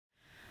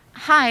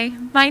Hi,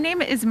 my name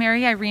is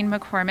Mairi-Irene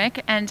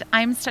McCormack, and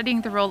I'm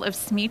studying the role of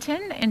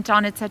Smeaton in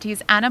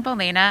Donizetti's Anne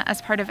Boleyn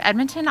as part of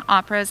Edmonton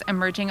Opera's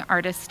Emerging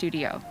Artist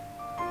Studio.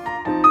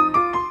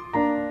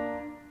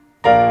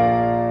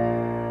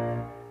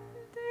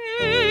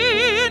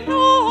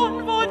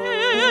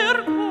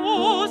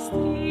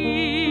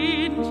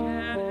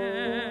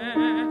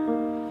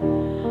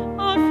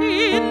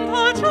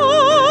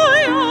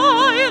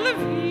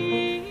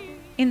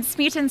 In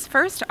Smeaton's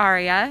first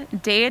aria,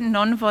 De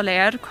non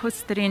voler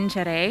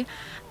costringere,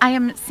 I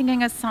am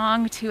singing a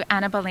song to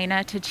Anne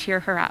Boleyn to cheer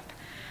her up.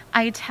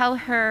 I tell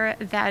her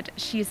that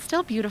she is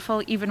still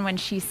beautiful even when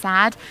she's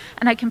sad,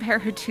 and I compare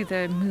her to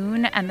the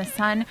moon and the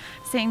sun,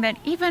 saying that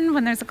even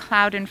when there's a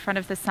cloud in front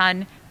of the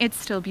sun, it's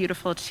still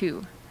beautiful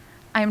too.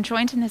 I am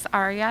joined in this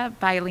aria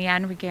by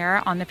Leanne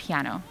Regehr on the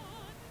piano.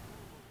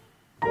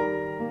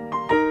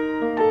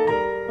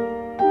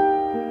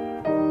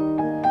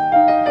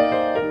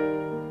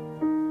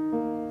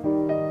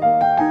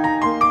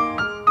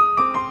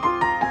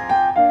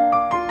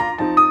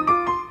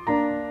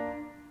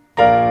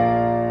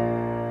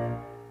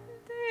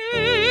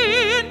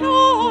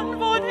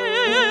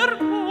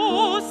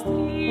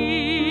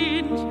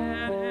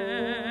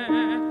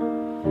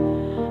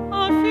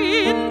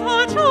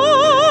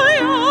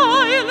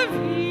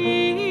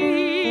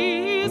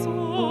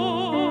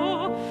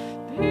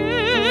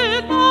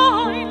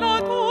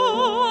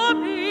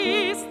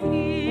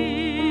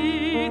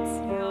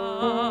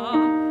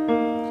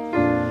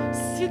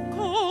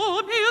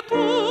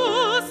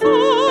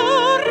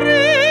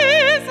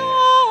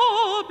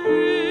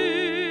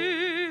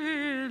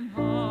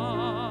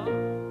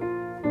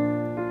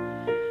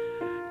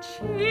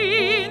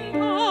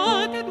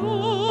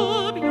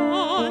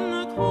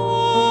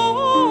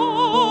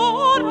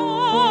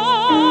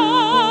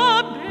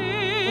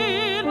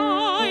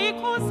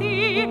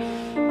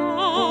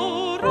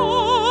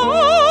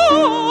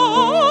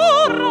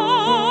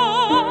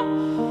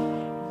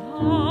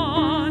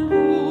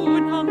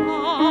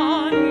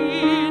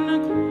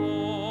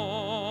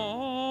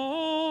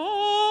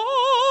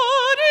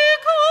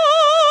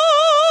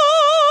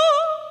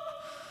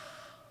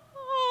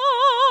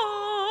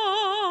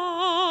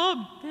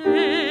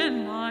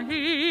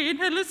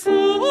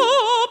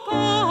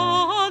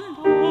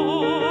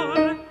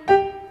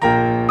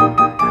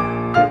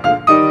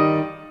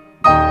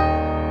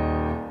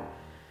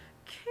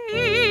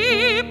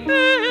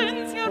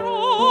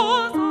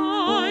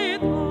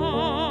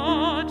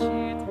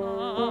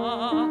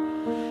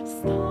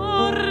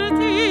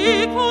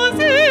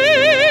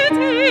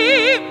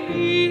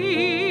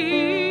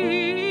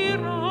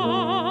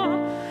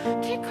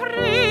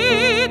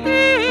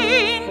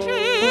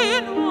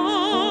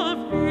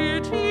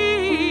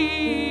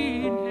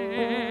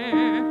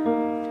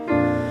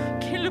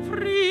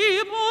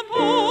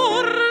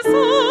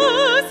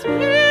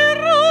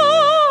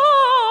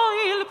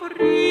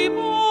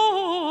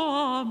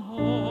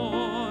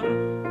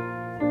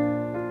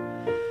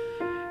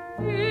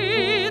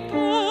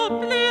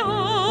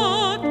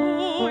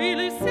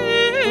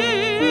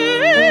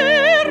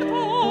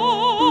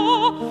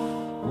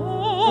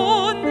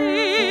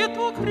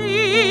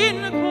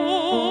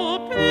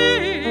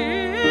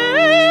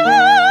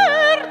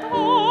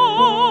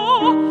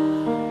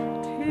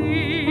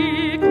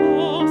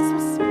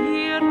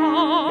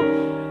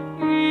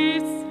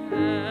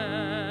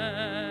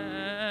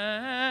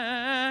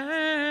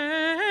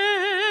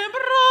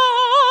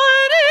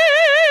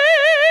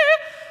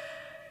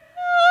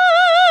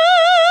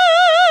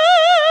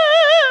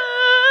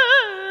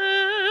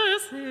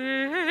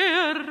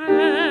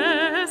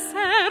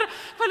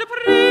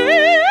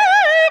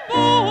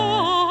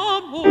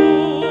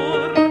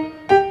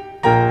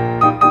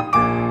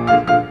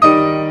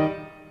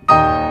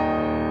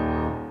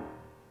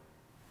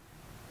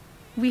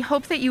 We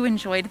hope that you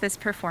enjoyed this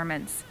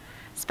performance.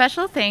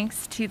 Special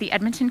thanks to the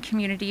Edmonton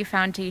Community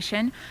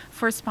Foundation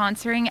for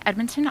sponsoring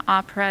Edmonton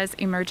Opera's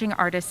Emerging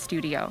Artist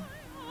Studio.